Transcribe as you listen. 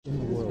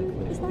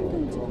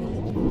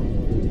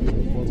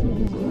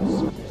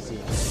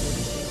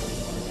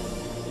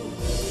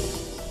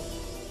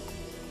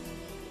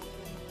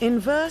In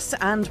verse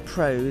and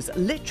prose,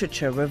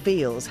 literature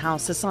reveals how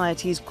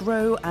societies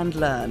grow and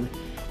learn.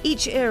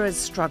 Each era's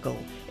struggle,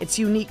 its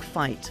unique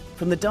fight,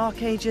 from the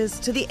Dark Ages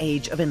to the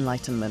Age of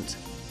Enlightenment.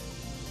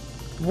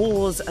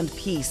 Wars and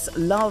peace,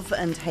 love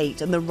and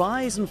hate, and the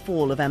rise and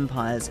fall of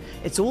empires,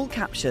 it's all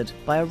captured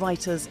by a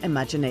writer's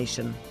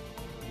imagination.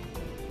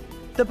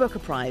 The Booker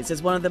Prize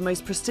is one of the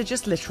most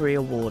prestigious literary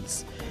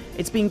awards.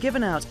 It's been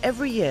given out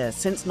every year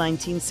since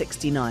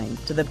 1969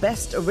 to the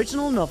best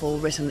original novel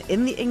written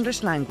in the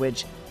English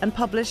language and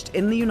published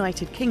in the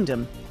United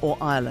Kingdom or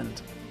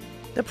Ireland.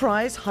 The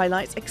prize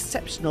highlights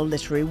exceptional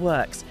literary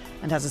works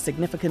and has a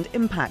significant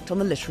impact on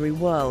the literary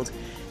world,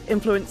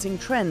 influencing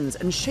trends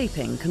and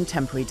shaping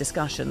contemporary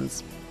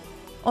discussions.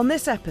 On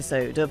this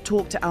episode of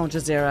Talk to Al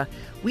Jazeera,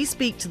 we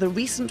speak to the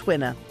recent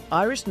winner,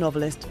 Irish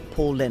novelist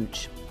Paul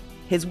Lynch.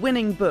 His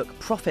winning book,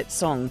 Prophet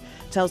Song,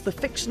 tells the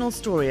fictional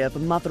story of a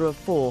mother of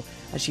four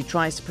as she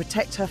tries to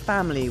protect her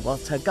family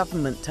whilst her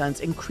government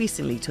turns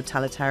increasingly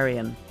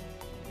totalitarian.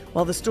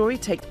 While the story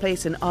takes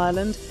place in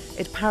Ireland,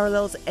 it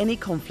parallels any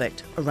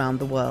conflict around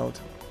the world.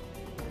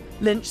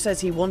 Lynch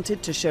says he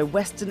wanted to show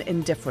Western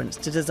indifference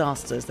to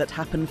disasters that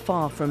happen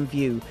far from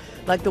view,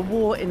 like the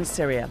war in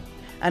Syria,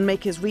 and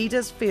make his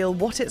readers feel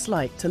what it's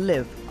like to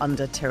live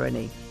under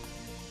tyranny.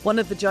 One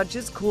of the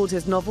judges called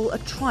his novel a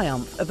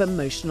triumph of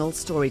emotional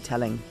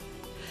storytelling.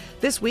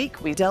 This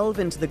week, we delve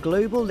into the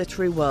global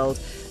literary world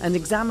and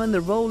examine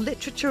the role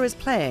literature is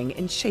playing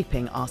in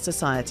shaping our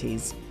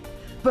societies.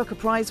 Booker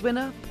Prize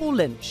winner Paul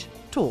Lynch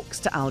talks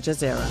to Al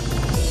Jazeera.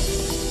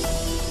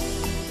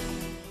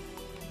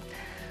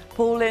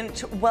 Paul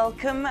Lynch,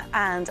 welcome,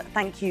 and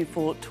thank you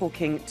for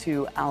talking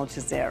to Al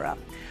Jazeera.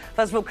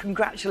 First of all,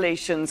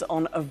 congratulations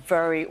on a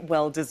very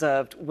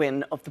well-deserved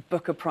win of the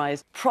Booker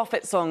Prize.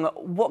 Prophet Song,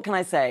 what can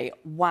I say?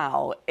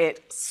 Wow,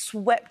 it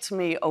swept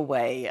me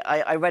away.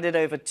 I read it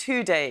over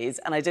 2 days,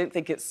 and I don't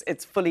think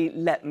it's fully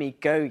let me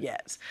go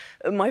yet.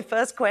 My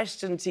first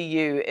question to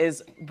you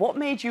is, what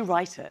made you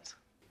write it?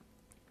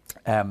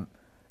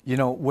 You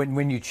know,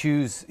 when you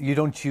choose, you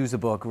don't choose a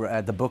book,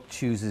 the book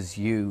chooses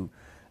you.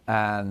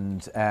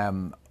 And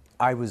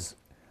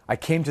I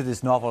came to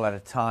this novel at a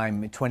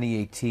time in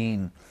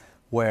 2018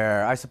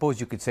 where I suppose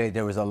you could say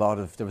there was a lot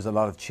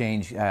of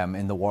change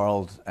in the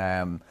world,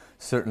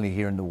 certainly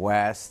here in the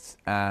West.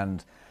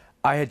 And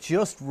I had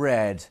just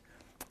reread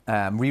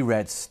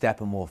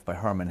Steppenwolf by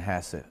Hermann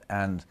Hesse,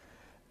 and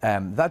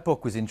that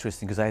book was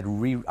interesting because I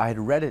had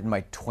read it in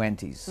my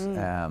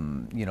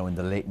 20s, you know, in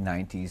the late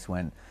 90s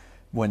when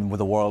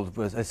the world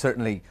was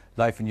certainly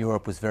life in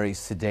Europe was very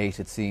sedate,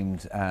 it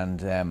seemed.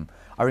 And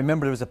I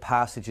remember there was a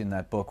passage in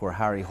that book where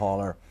Harry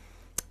Haller,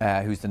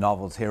 who's the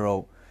novel's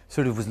hero,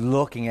 sort of was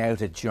looking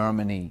out at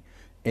Germany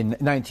in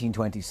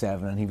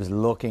 1927, and he was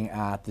looking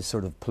at the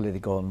sort of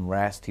political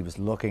unrest. He was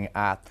looking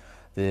at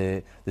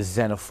the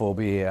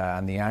xenophobia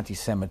and the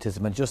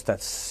anti-Semitism and just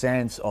that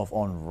sense of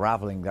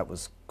unraveling that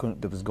was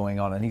going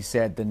on. And he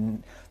said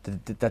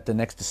that the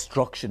next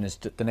destruction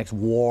the next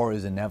war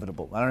is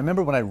inevitable. And I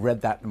remember when I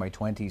read that in my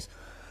 20s,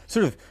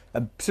 sort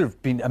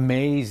of being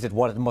amazed at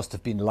what it must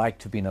have been like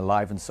to have been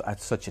alive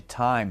at such a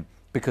time,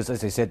 because,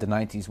 as I said, the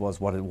 90s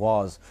was what it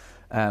was.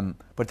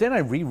 But then I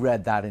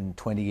reread that in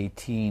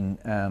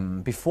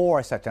 2018 before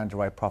I sat down to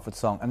write Prophet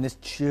Song, and this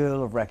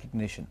chill of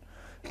recognition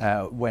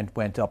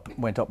went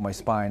up my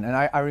spine. And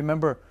I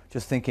remember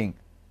just thinking,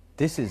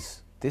 this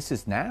is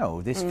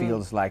now. This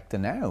feels like the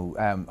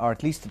now, or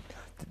at least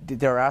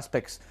there are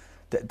aspects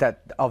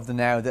that of the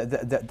now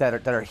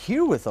that are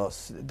here with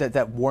us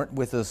that weren't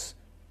with us,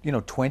 you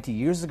know, 20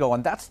 years ago.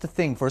 And that's the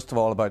thing, first of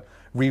all, about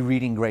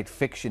rereading great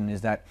fiction,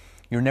 is that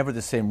you're never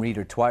the same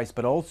reader twice,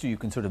 but also you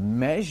can sort of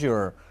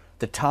measure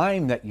the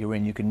time that you're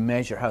in. You can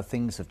measure how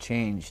things have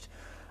changed.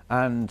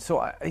 And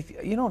so,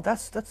 you know,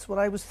 that's what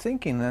I was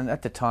thinking. And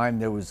at the time,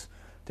 there was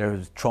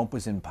Trump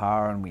was in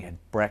power, and we had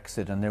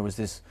Brexit, and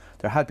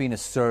there had been a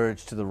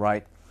surge to the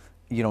right,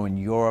 you know, in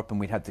Europe, and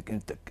we'd had the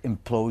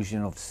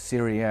implosion of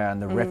Syria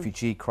and the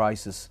refugee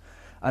crisis,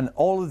 and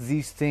all of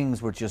these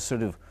things were just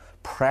sort of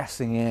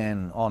pressing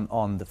in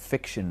on the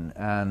fiction.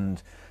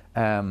 And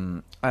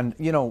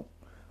you know,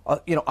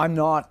 I'm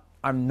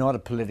not a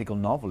political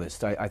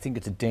novelist. I think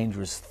it's a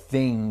dangerous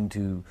thing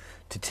to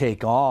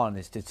take on,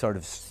 is to sort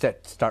of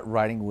start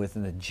writing with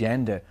an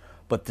agenda.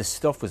 But the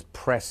stuff was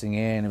pressing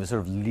in, it was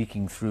sort of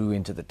leaking through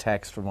into the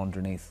text from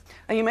underneath.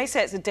 And you may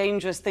say it's a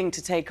dangerous thing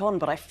to take on,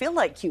 but I feel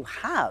like you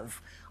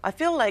have. I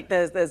feel like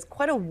there's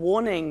quite a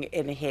warning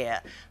in here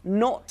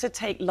not to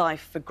take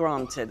life for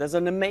granted. There's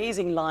an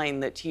amazing line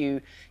that you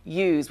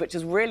use, which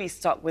has really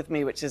stuck with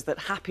me, which is that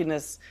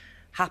happiness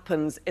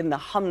happens in the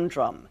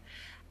humdrum.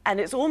 And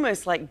it's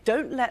almost like,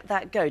 don't let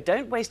that go.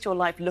 Don't waste your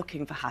life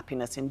looking for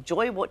happiness.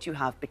 Enjoy what you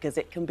have, because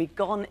it can be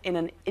gone in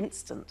an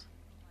instant.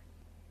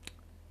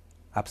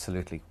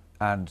 Absolutely.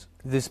 And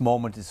this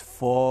moment is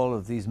full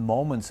of these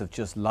moments of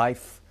just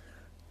life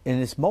in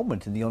this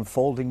moment, in the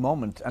unfolding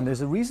moment. And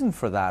there's a reason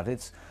for that.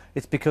 It's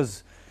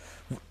because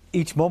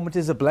each moment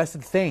is a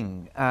blessed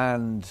thing,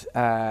 and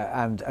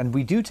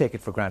we do take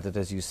it for granted,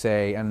 as you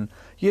say. And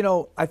you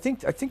know, I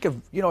think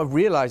I've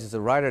realised as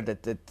a writer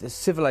that the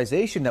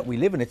civilization that we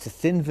live in, it's a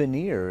thin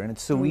veneer, and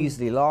it's so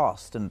easily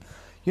lost. And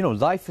you know,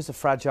 life is a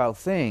fragile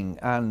thing,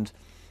 and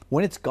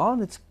when it's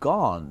gone, it's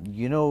gone.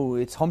 You know,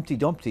 it's Humpty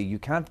Dumpty. You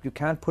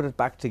can't put it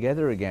back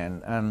together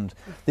again. And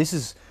this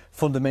is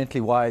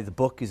fundamentally why the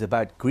book is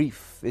about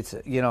grief. It's,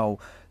 you know,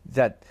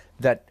 that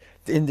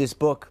in this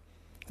book,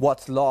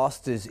 what's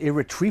lost is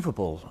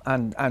irretrievable,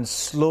 and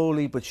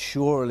slowly but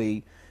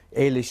surely,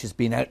 Eilish has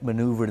been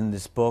outmaneuvered in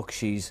this book.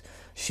 She's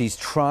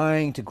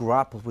trying to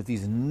grapple with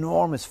these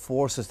enormous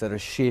forces that are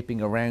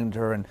shaping around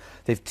her, and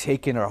they've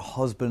taken her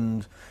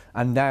husband,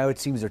 and now it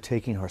seems they're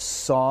taking her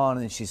son,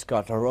 and she's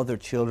got her other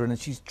children, and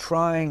she's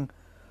trying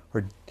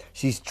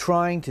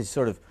to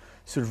sort of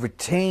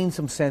retain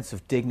some sense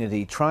of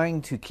dignity,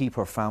 trying to keep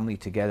her family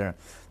together.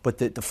 But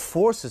the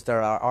forces that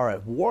are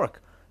at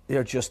work,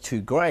 they're just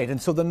too great.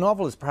 And so the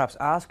novel is perhaps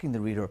asking the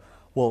reader,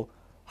 well,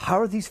 how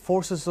are these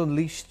forces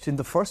unleashed in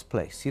the first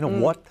place? You know,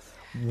 what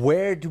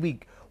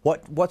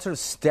sort of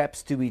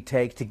steps do we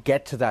take to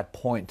get to that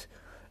point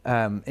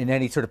in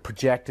any sort of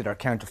projected or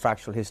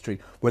counterfactual history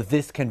where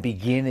this can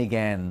begin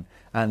again,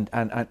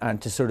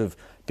 and to sort of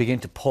begin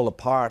to pull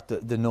apart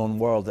the known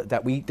world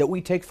that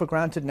we take for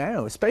granted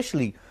now,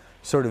 especially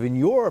sort of in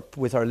Europe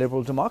with our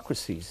liberal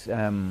democracies.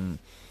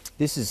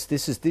 These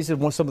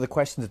are some of the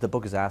questions that the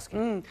book is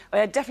asking.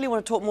 I definitely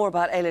want to talk more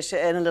about Eilish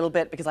in a little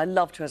bit, because I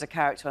loved her as a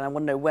character and I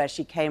want to know where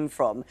she came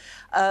from.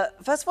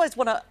 First of all, I just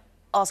want to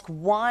ask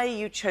why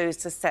you chose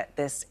to set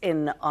this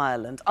in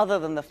Ireland, other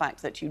than the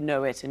fact that you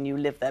know it and you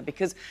live there,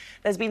 because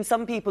there's been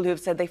some people who have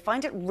said they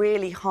find it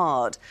really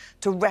hard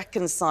to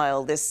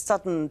reconcile this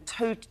sudden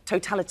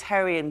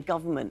totalitarian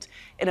government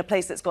in a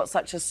place that's got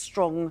such a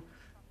strong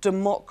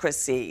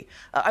democracy.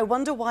 I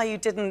wonder why you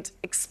didn't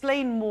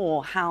explain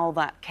more how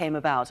that came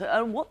about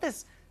and what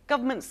this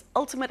government's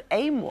ultimate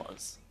aim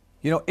was.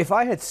 You know, if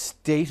I had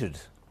stated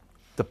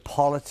the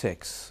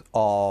politics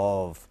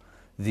of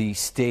the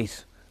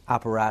state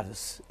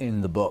apparatus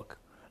in the book,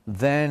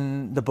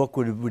 then the book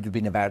would have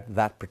been about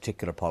that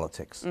particular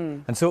politics.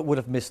 And so it would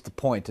have missed the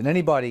point. And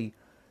anybody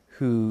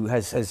who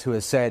has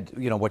said,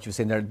 you know, what you're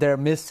saying, they're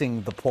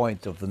missing the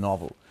point of the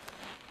novel.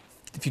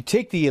 If you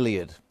take the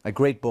Iliad, a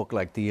great book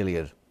like the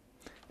Iliad,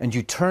 and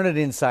you turn it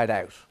inside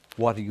out,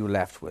 what are you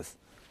left with?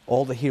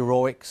 All the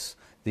heroics,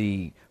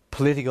 the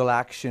political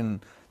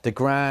action, the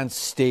grand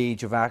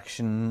stage of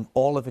action,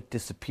 all of it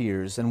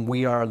disappears, and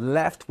we are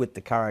left with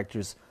the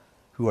characters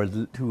who are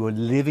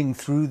living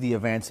through the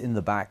events in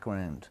the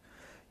background.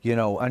 You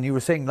know, and you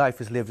were saying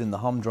life is lived in the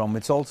humdrum.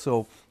 It's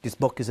also, this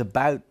book is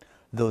about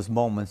those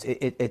moments.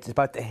 It's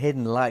about the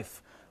hidden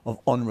life of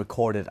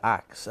unrecorded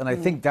acts. And I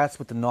think that's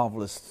what the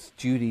novelist's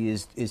duty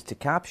is to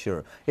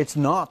capture. It's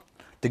not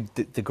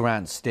the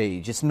grand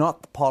stage. It's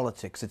not the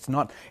politics. It's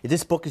not.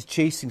 This book is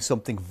chasing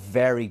something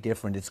very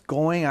different. It's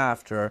going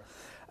after.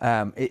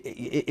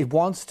 It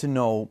wants to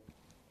know.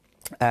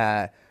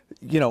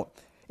 You know,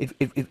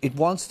 it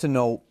wants to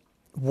know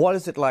what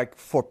is it like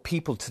for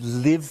people to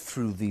live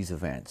through these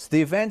events. The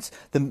events,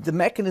 the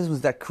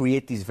mechanisms that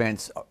create these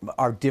events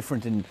are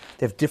different, and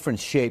they have different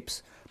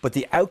shapes, but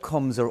the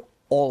outcomes are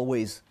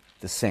always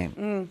the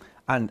same.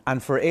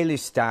 And for Eilish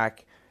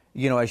Stack,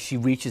 you know, as she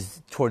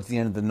reaches towards the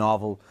end of the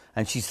novel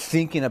and she's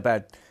thinking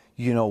about,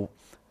 you know,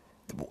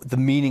 the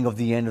meaning of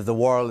the end of the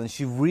world, and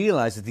she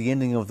realizes the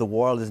ending of the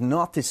world is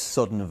not this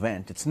sudden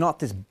event. It's not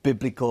this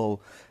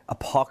biblical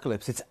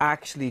apocalypse. It's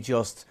actually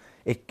just,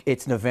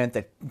 it's an event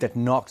that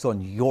knocks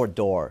on your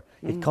door.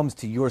 It comes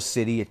to your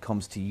city, it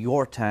comes to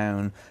your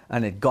town,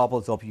 and it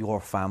gobbles up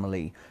your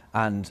family,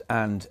 and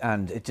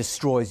it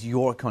destroys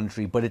your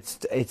country, but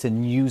it's a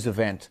news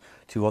event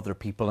to other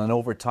people, and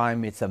over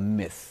time it's a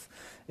myth.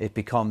 It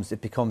becomes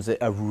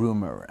a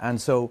rumor. And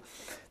so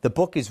the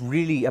book is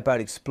really about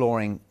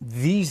exploring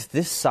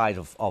this side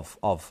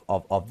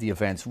of the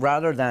events,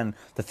 rather than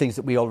the things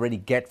that we already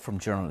get from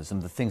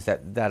journalism, the things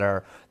that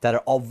are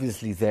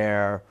obviously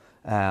there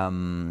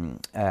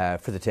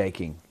for the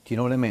taking. Do you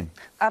know what I mean?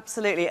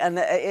 Absolutely, and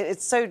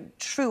it's so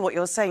true what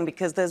you're saying,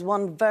 because there's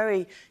one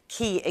very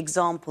key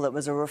example that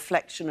was a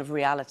reflection of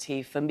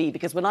reality for me,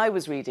 because when I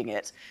was reading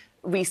it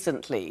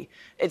recently,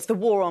 it's the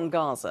war on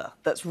Gaza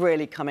that's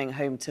really coming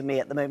home to me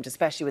at the moment,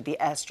 especially with the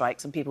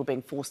airstrikes and people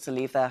being forced to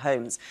leave their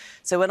homes.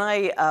 So when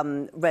I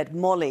read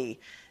Molly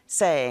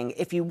saying,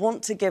 if you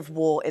want to give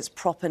war its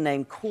proper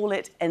name, call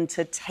it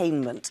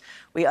entertainment.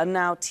 We are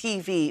now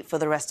TV for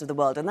the rest of the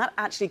world. And that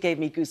actually gave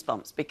me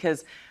goosebumps,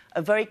 because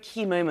a very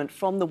key moment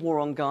from the war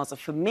on Gaza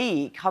for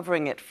me,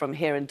 covering it from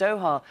here in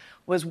Doha,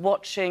 was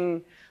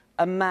watching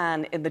a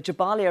man in the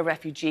Jabalia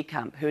refugee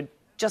camp who had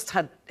just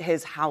had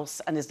his house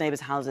and his neighbours'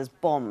 houses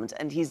bombed,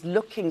 and he's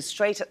looking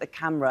straight at the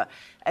camera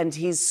and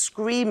he's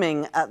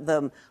screaming at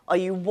them, "Are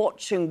you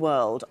watching,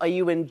 world? Are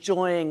you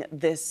enjoying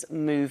this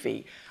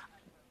movie?"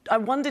 I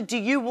wonder, do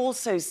you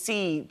also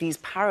see these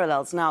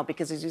parallels now?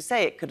 Because, as you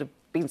say, it could have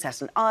been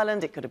set in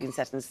Ireland, it could have been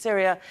set in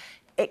Syria,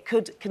 it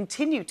could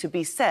continue to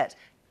be set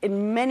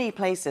in many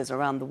places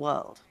around the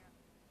world.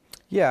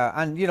 Yeah,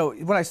 and you know,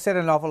 when I set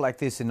a novel like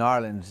this in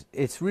Ireland,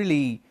 it's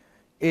really,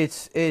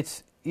 it's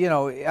you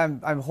know,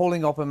 I'm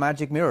holding up a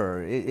magic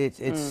mirror. It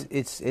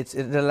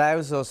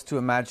allows us to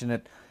imagine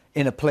it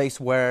in a place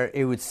where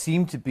it would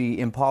seem to be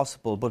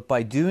impossible, but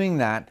by doing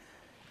that,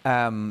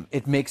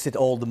 it makes it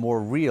all the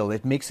more real.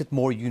 It makes it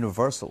more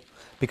universal.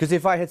 Because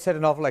if I had set a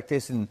novel like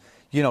this, and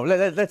you know,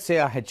 let's say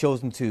I had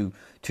chosen to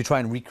try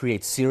and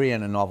recreate Syria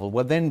in a novel,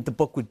 well, then the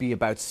book would be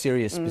about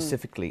Syria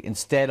specifically,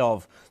 instead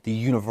of the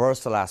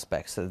universal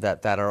aspects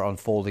that are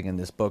unfolding in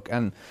this book.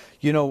 And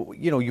you know,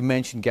 you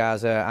mentioned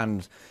Gaza,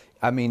 and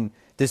I mean,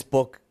 this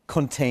book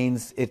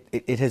contains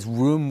it has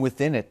room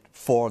within it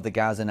for the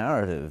Gaza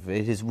narrative.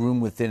 It has room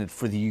within it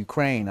for the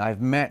Ukraine.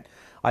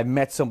 I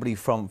met somebody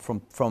from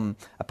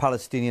a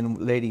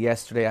Palestinian lady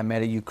yesterday. I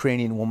met a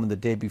Ukrainian woman the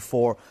day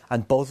before,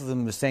 and both of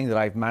them were saying that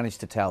I've managed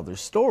to tell their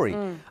story.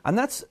 And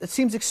it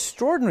seems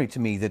extraordinary to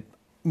me that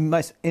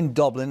in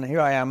Dublin,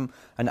 here I am,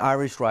 an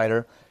Irish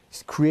writer,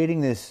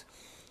 creating this,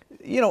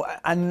 you know,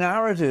 a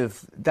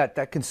narrative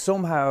that can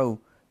somehow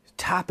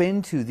tap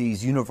into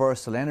these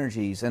universal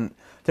energies. And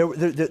there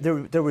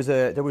was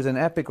an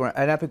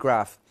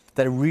epigraph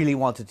that I really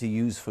wanted to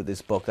use for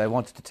this book, that I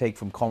wanted to take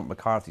from Cormac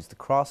McCarthy's The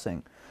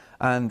Crossing.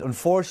 And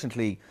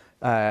unfortunately,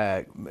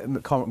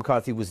 Cormac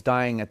McCarthy was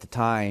dying at the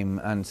time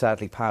and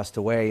sadly passed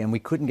away, and we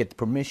couldn't get the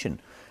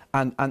permission.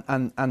 And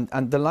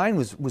the line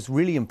was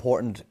really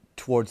important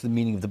towards the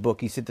meaning of the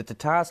book. He said that the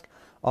task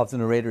of the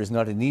narrator is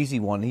not an easy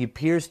one. It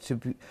appears to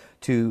be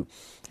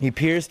the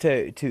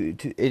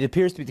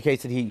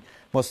case that he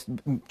must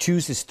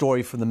choose his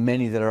story from the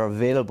many that are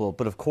available,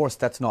 but of course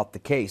that's not the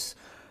case.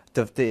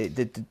 The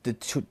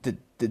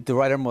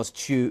writer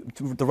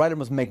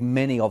must make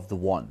many of the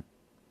one.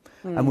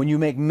 And when you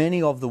make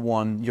many of the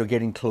one, you're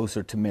getting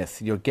closer to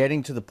myth. You're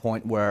getting to the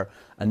point where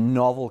a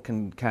novel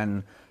can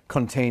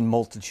contain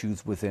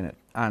multitudes within it.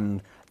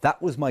 And that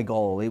was my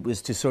goal. It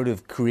was to sort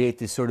of create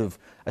this sort of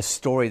a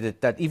story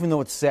that even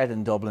though it's set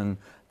in Dublin,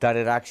 that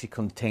it actually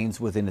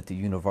contains within it the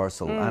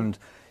universal. And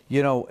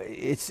you know,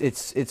 it's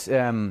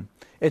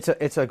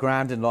a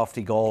grand and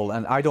lofty goal,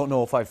 and I don't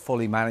know if I've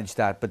fully managed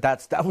that, but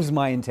that was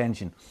my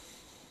intention.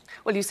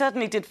 Well, you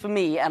certainly did for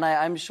me, and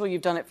I'm sure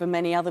you've done it for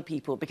many other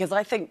people, because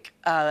I think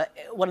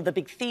one of the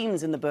big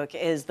themes in the book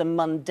is the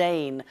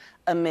mundane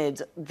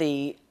amid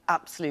the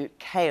absolute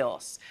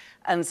chaos.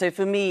 And so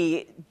for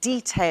me,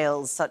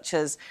 details such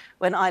as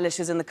when Eilish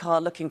is in the car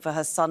looking for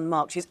her son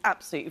Mark, she's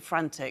absolutely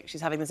frantic. She's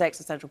having this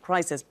existential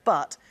crisis,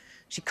 but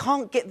she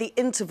can't get the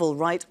interval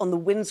right on the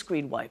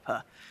windscreen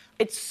wiper.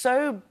 It's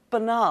so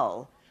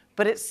banal,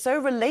 but it's so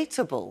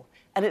relatable.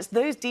 And it's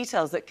those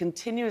details that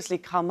continuously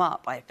come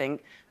up, I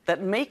think, that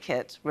make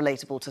it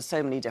relatable to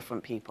so many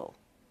different people.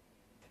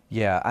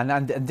 Yeah,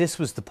 and this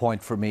was the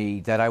point for me,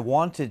 that I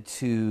wanted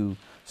to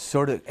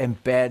sort of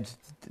embed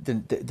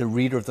the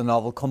reader of the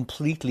novel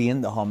completely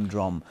in the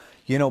humdrum,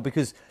 you know,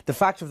 because the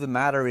fact of the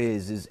matter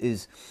is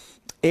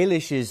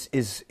Eilish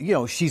is you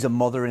know, she's a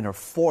mother in her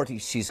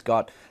 40s. She's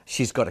got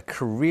a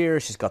career.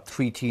 She's got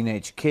 3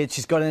 teenage kids.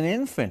 She's got an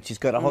infant. She's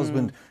got a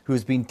husband who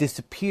has been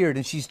disappeared,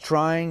 and she's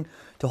trying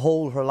to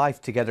hold her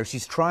life together.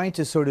 She's trying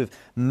to sort of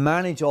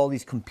manage all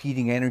these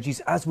competing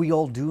energies, as we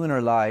all do in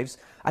our lives.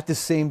 At the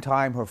same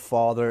time, her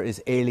father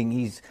is ailing.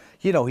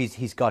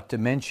 He's got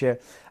dementia,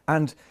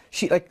 and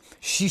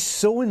she's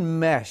so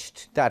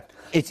enmeshed that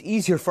it's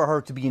easier for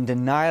her to be in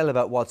denial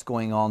about what's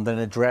going on than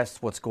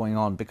address what's going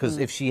on, because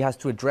if she has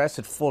to address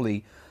it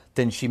fully,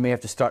 then she may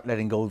have to start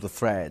letting go of the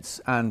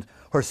threads. And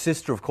her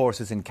sister, of course,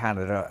 is in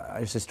Canada,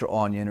 her sister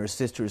Anya, and her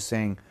sister is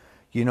saying,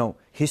 you know,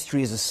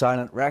 history is a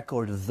silent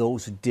record of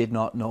those who did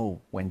not know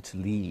when to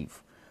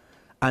leave.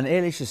 And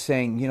Eilish is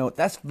saying, you know,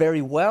 that's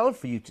very well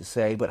for you to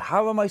say, but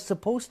how am I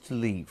supposed to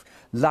leave?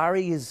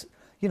 Larry's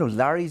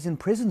in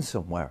prison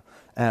somewhere.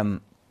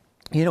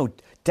 You know,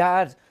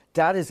 Dad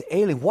is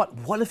ailing.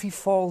 What if he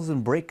falls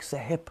and breaks a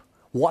hip?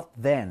 What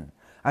then?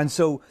 And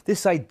so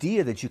this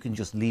idea that you can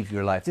just leave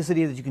your life, this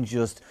idea that you can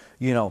just,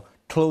 you know,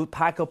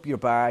 pack up your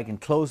bag and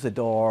close the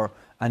door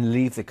and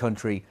leave the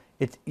country.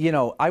 You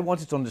know, I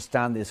wanted to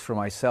understand this for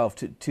myself.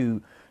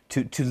 To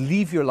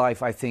leave your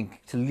life, I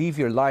think, to leave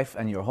your life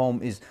and your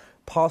home is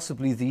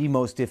possibly the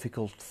most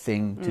difficult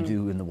thing to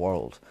do in the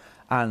world.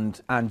 And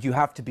you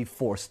have to be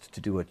forced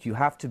to do it. You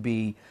have to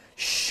be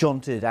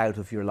shunted out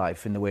of your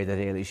life in the way that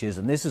Eilish is.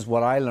 And this is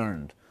what I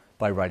learned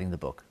by writing the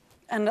book.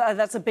 And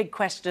that's a big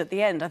question at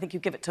the end. I think you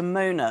give it to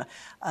Mona,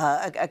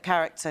 a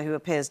character who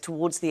appears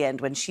towards the end,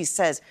 when she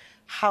says,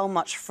 how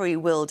much free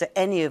will do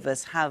any of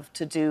us have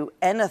to do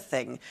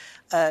anything?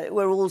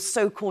 We're all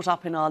so caught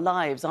up in our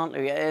lives, aren't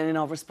we, and in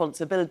our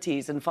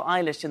responsibilities. And for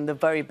Eilish, in the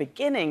very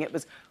beginning, it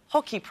was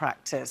hockey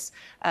practice,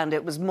 and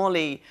it was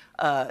Molly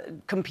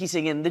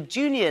competing in the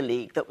junior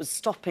league that was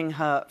stopping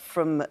her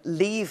from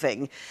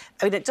leaving.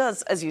 I mean, it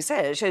does, as you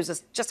say, it shows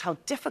us just how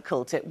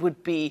difficult it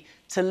would be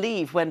to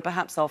leave, when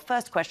perhaps our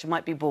first question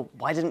might be, well,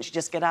 why didn't she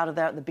just get out of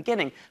there at the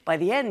beginning? By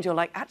the end, you're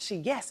like,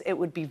 actually, yes, it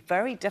would be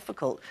very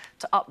difficult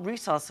to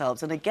uproot ourselves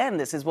themselves. And again,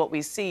 this is what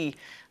we see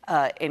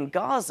in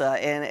Gaza,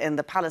 in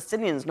the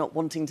Palestinians not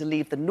wanting to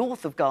leave the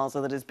north of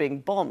Gaza that is being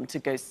bombed to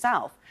go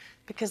south,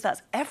 because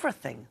that's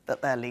everything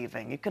that they're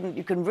leaving. You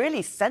can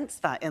really sense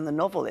that in the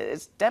novel.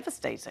 It's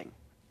devastating.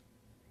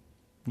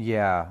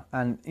 Yeah,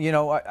 and you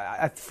know,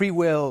 free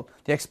will,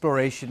 the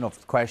exploration of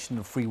the question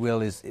of free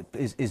will is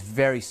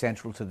very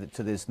central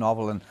to this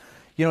novel, and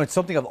you know, it's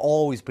something I've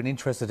always been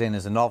interested in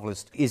as a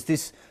novelist. Is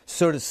this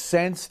sort of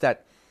sense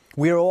that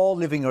we are all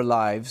living our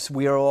lives,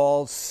 we are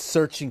all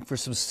searching for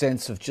some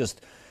sense of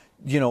just,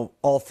 you know,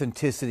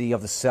 authenticity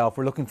of the self.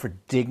 We're looking for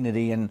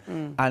dignity, and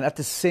at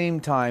the same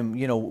time,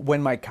 you know,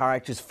 when my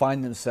characters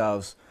find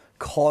themselves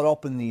caught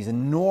up in these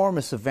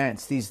enormous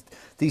events, these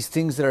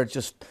things that are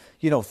just,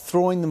 you know,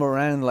 throwing them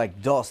around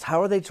like dust.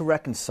 How are they to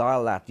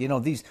reconcile that? You know,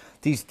 these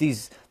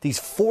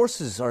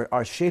forces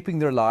are shaping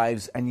their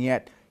lives, and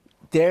yet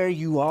there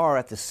you are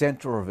at the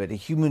center of it, a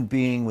human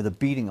being with a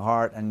beating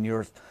heart, and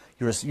you're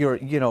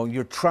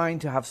trying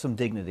to have some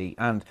dignity.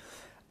 And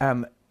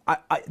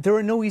there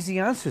are no easy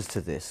answers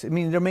to this. I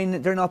mean,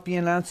 there not be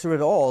an answer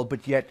at all,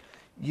 but yet,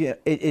 yeah,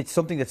 it's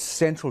something that's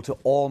central to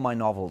all my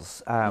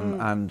novels.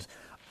 And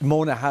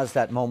Mona has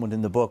that moment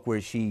in the book where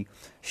she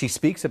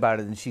speaks about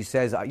it, and she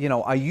says, you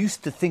know, I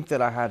used to think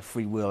that I had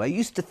free will. I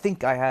used to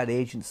think I had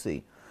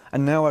agency.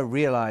 And now I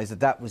realize that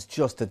that was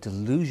just a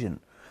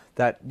delusion,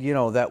 that, you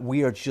know, that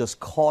we are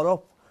just caught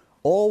up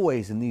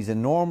always in these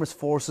enormous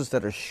forces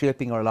that are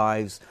shaping our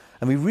lives,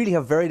 and we really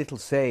have very little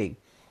say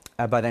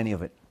about any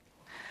of it.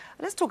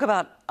 Let's talk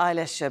about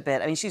Eilish a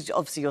bit. I mean, she's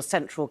obviously your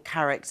central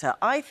character.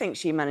 I think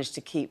she managed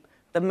to keep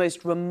the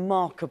most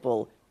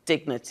remarkable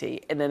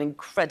dignity in an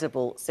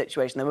incredible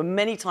situation. There were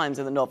many times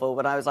in the novel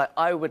when I was like,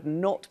 I would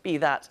not be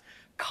that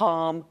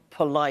calm,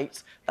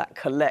 polite, that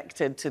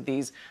collected to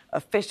these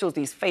officials,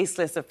 these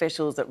faceless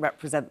officials that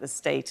represent the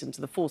state, and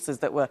to the forces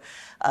that were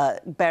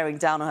bearing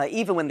down on her.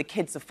 Even when the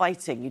kids are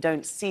fighting, you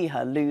don't see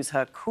her lose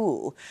her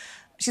cool.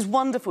 She's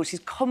wonderful, she's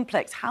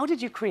complex. How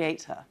did you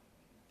create her?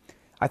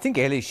 I think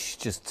Eilish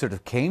just sort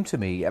of came to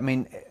me. I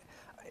mean,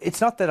 it's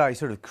not that I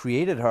sort of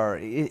created her.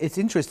 It's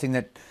interesting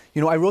that,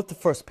 you know, I wrote the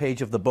first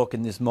page of the book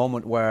in this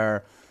moment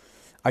where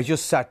I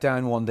just sat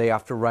down one day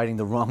after writing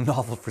the wrong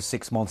novel for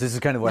 6 months. This is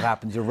kind of what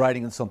happens. You're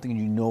writing on something and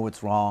you know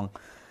it's wrong,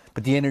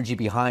 but the energy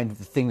behind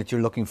the thing that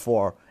you're looking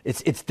for,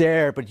 it's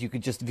there, but you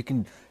could just, if you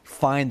can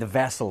find the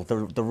vessel,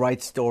 the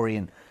right story.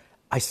 And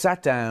I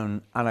sat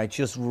down and I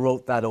just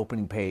wrote that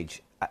opening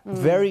page,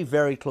 very,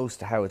 very close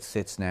to how it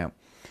sits now.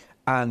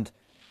 And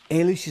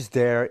Eilish is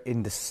there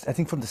in the, I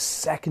think from the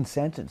second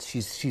sentence,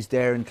 she's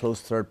there in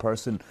close third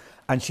person,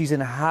 and she's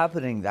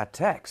inhabiting that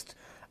text.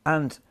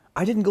 And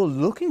I didn't go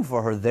looking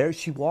for her; there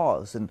she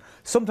was. And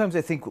sometimes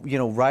I think, you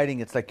know, writing,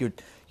 it's like you're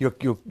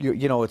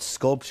you know, it's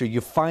sculpture. You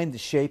find the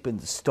shape in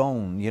the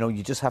stone. You know,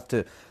 you just have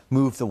to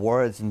move the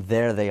words, and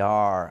there they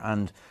are.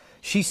 And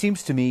she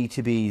seems to me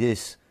to be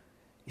this.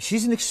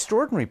 She's an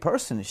extraordinary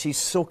person. She's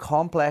so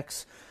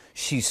complex.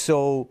 She's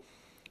so,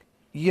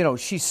 you know,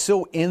 she's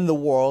so in the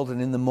world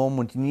and in the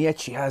moment, and yet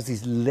she has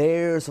these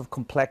layers of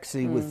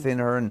complexity within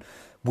her, and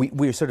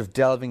we're sort of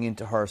delving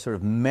into her sort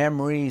of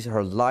memories,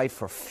 her life,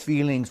 her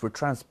feelings. We're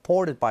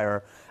transported by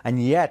her,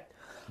 and yet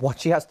what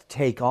she has to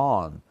take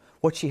on,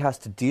 what she has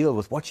to deal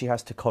with, what she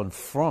has to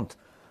confront,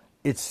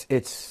 it's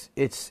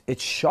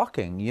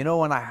shocking, you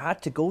know. And I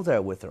had to go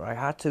there with her. I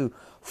had to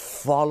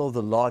follow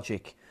the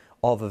logic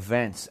of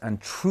events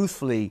and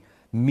truthfully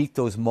meet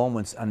those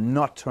moments and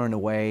not turn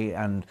away.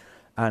 And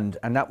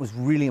that was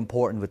really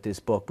important with this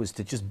book, was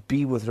to just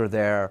be with her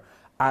there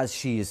as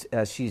she's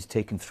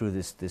taken through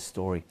this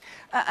story.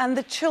 And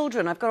the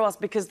children, I've got to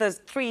ask, because there's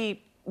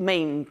three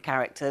main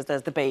characters.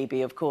 There's the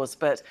baby, of course,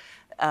 but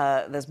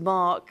there's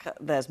Mark,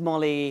 there's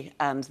Molly,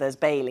 and there's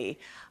Bailey.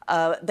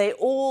 They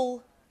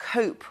all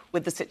cope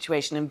with the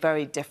situation in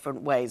very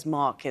different ways.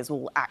 Mark is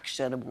all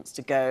action and wants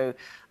to go.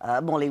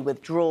 Molly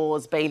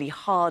withdraws. Bailey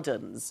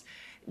hardens.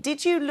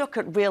 Did you look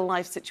at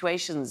real-life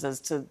situations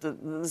as to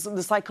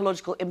the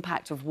psychological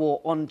impact of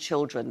war on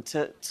children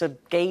to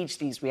gauge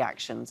these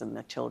reactions in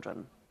the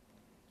children?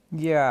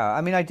 Yeah,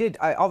 I mean, I did.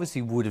 I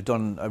obviously would have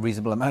done a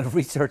reasonable amount of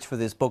research for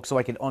this book so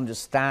I could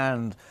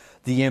understand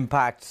the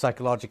impact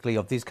psychologically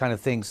of these kind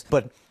of things.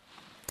 But,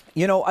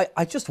 you know,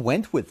 I just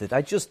went with it.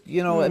 I just,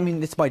 you know, I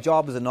mean, it's my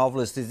job as a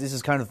novelist. This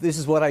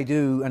is what I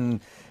do.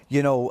 And,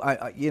 you know,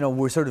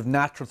 we're sort of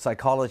natural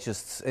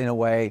psychologists in a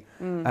way.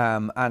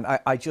 And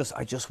I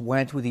just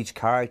went with each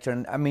character.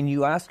 And I mean,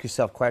 you ask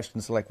yourself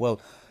questions like,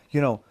 well, you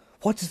know,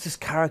 what does this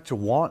character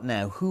want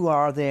now? Who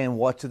are they and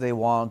what do they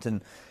want?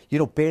 And, you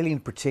know, Bailey in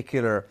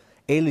particular,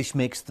 Eilish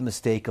makes the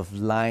mistake of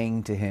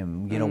lying to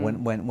him, you know,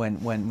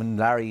 when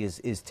Larry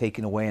is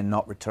taken away and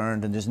not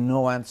returned, and there's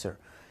no answer.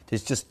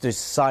 There's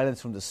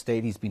silence from the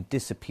state. He's been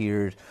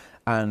disappeared.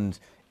 And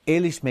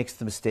Eilish makes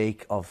the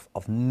mistake of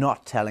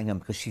not telling him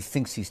because she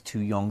thinks he's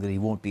too young, that he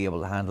won't be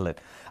able to handle it.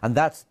 And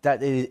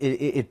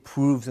it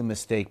proves a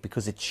mistake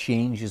because it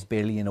changes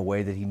Bailey in a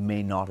way that he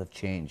may not have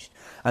changed.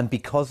 And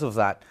because of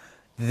that,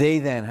 they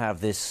then have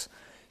this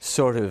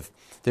sort of,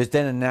 there's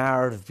then a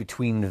narrative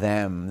between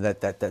them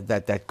that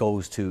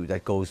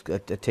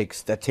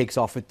takes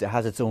off, it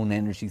has its own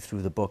energy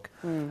through the book.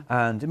 And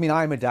I mean,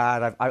 I'm a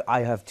dad, I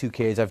have 2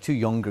 kids, I have 2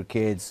 younger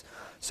kids,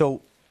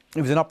 so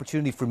it was an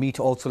opportunity for me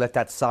to also let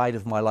that side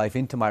of my life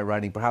into my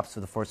writing, perhaps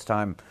for the first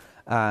time.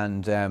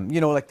 And you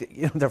know, like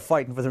they're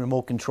fighting for the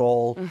remote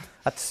control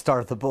at the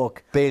start of the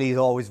book.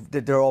 Bailey's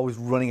they're always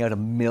running out of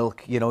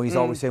milk. You know, he's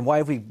always saying, why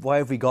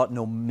have we got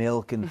no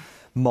milk? And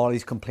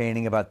Molly's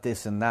complaining about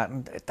this and that.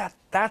 And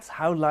that's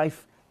how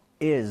life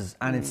is.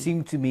 And it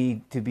seemed to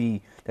me to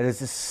be that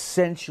it's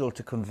essential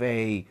to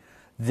convey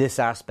this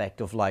aspect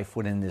of life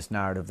within this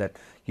narrative. That,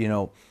 you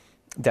know,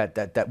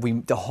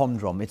 the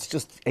humdrum. It's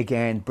just,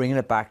 again, bringing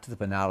it back to the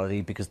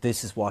banality, because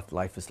this is what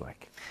life is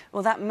like.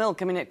 Well, that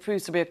milk, I mean, it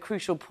proves to be a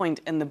crucial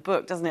point in the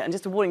book, doesn't it? And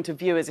just a warning to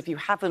viewers, if you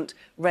haven't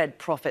read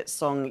Prophet's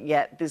Song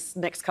yet, this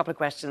next couple of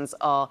questions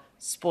are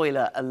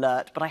spoiler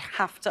alert. But I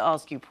have to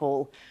ask you,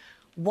 Paul,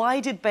 why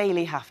did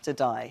Bailey have to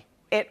die?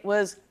 It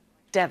was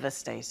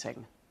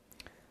devastating.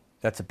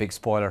 That's a big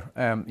spoiler.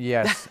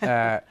 Yes.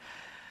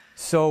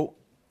 So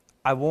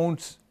I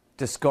won't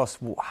discuss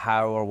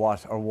how or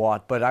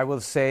what, but I will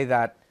say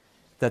that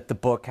the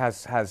book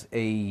has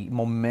a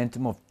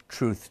momentum of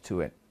truth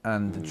to it,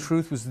 and the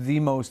truth was the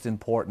most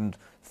important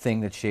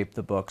thing that shaped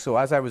the book. So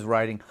as I was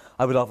writing,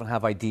 I would often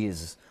have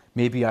ideas,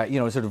 maybe you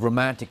know, sort of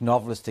romantic,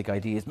 novelistic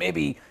ideas.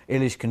 Maybe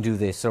Eilish can do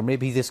this, or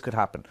maybe this could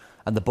happen,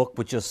 and the book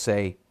would just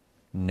say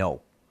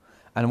no.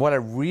 And what I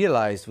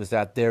realized was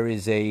that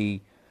there's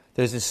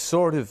this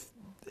sort of,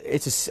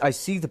 I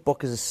see the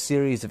book as a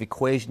series of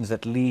equations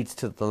that leads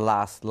to the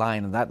last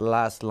line, and that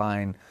last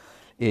line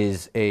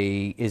is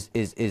the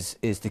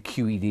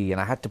QED,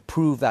 and I had to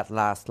prove that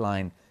last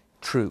line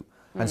true.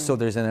 And so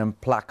there's an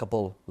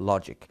implacable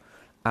logic,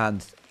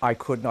 and I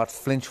could not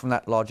flinch from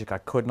that logic. I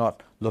could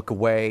not look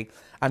away.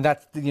 And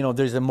that, you know,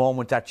 there's a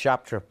moment, that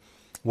chapter,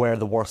 where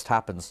the worst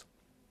happens.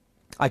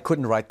 I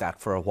couldn't write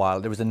that for a while.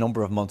 There was a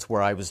number of months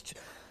where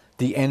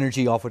the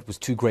energy of it was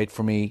too great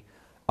for me.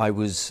 I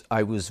was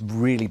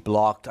really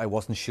blocked. I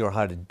wasn't sure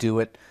how to do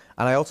it,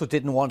 and I also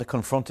didn't want to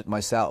confront it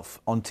myself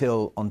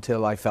until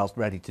I felt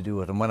ready to do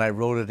it. And when I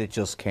wrote it, it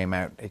just came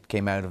out. It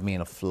came out of me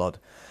in a flood,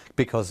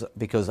 because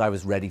I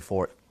was ready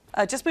for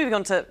it. Just moving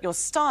on to your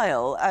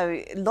style,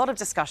 a lot of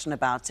discussion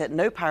about it.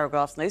 No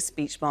paragraphs, no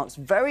speech marks,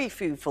 very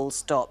few full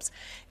stops.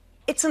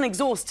 It's an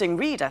exhausting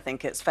read, I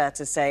think it's fair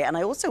to say. And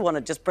I also want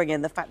to just bring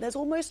in the fact there's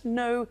almost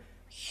no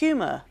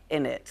humour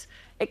in it,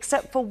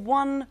 except for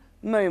one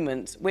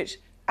moment which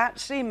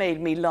actually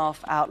made me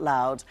laugh out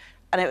loud,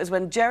 and it was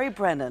when Jerry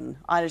Brennan,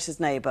 Eilish's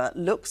neighbour,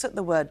 looks at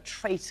the word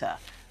traitor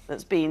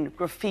that's been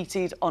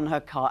graffitied on her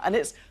car, and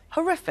it's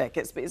horrific.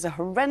 It's a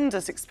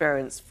horrendous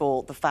experience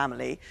for the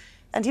family,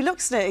 and he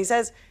looks at it, he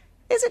says,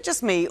 "Is it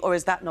just me, or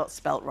is that not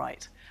spelt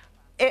right?"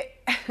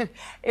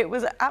 It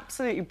was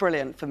absolutely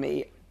brilliant for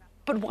me.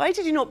 But why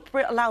did you not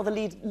allow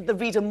the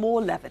reader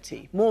more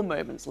levity, more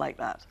moments like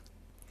that?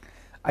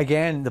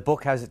 Again, the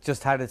book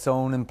just had its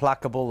own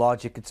implacable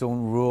logic, its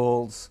own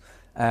rules.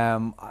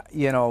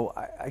 You know,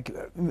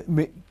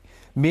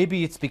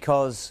 maybe it's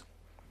because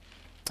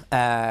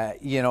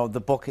you know,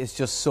 the book is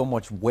just so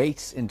much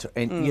weight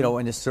you know,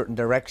 in a certain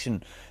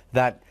direction,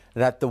 that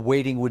the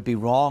weighting would be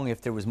wrong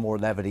if there was more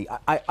levity.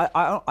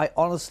 I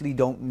honestly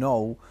don't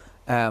know,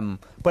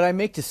 but I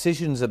make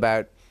decisions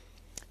about,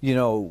 you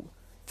know,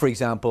 for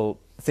example,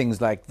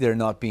 things like there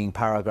not being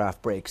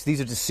paragraph breaks.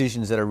 These are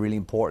decisions that are really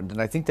important,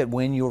 and I think that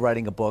when you're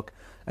writing a book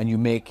and you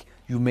make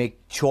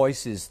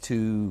choices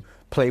to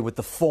play with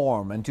the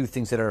form and do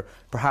things that are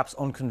perhaps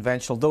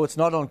unconventional, though it's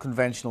not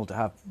unconventional to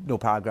have no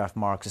paragraph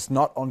marks, it's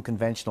not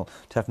unconventional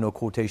to have no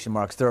quotation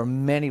marks. There are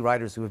many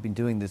writers who have been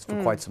doing this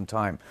for quite some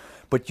time,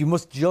 but you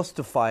must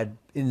justify it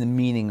in the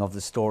meaning of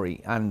the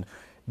story, and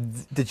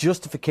the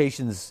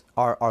justifications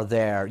are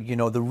there. You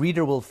know, the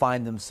reader will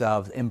find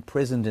themselves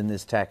imprisoned in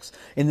this text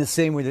in the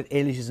same way that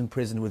Eilish is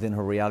imprisoned within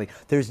her reality.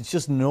 There's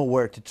just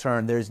nowhere to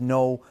turn. There's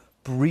no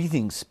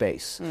breathing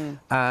space,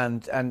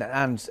 and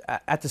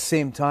at the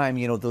same time,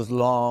 you know, those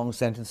long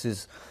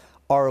sentences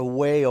are a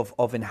way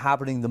of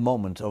inhabiting the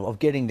moment, of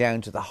getting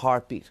down to the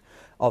heartbeat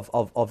of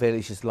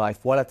Eilish's life,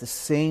 while at the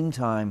same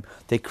time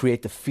they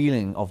create the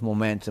feeling of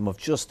momentum, of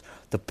just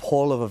the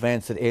pull of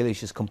events that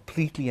Eilish is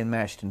completely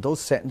enmeshed in. Those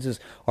sentences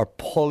are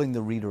pulling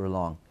the reader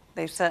along.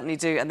 They certainly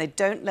do, and they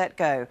don't let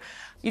go.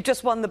 You've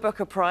just won the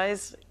Booker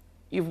Prize.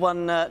 You've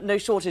won no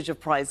shortage of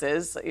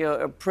prizes.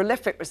 You're a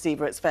prolific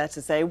receiver, it's fair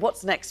to say.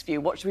 What's next for you?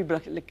 What should we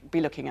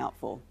be looking out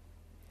for?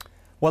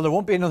 Well, there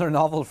won't be another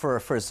novel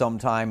for some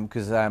time,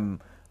 because I'm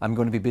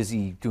going to be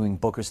busy doing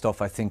Booker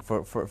stuff, I think,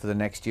 for the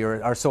next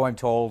year, or so I'm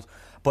told.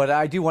 But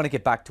I do want to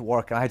get back to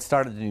work, and I had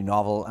started a new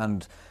novel,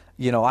 and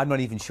you know, I'm not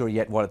even sure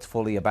yet what it's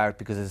fully about,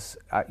 because it's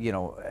you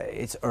know,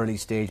 it's early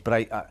stage.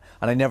 But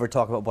I never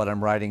talk about what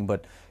I'm writing.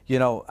 But you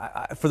know,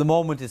 for the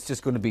moment, it's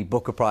just going to be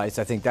Booker Prize.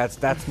 I think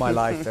that's my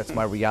life, that's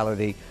my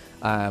reality.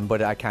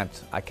 But I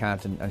can't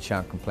and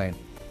shan't complain.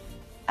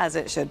 As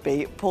it should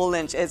be. Paul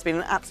Lynch, it's been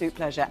an absolute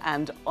pleasure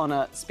and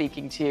honour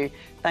speaking to you.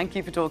 Thank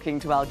you for talking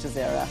to Al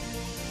Jazeera.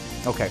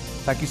 Okay,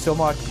 thank you so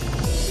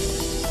much.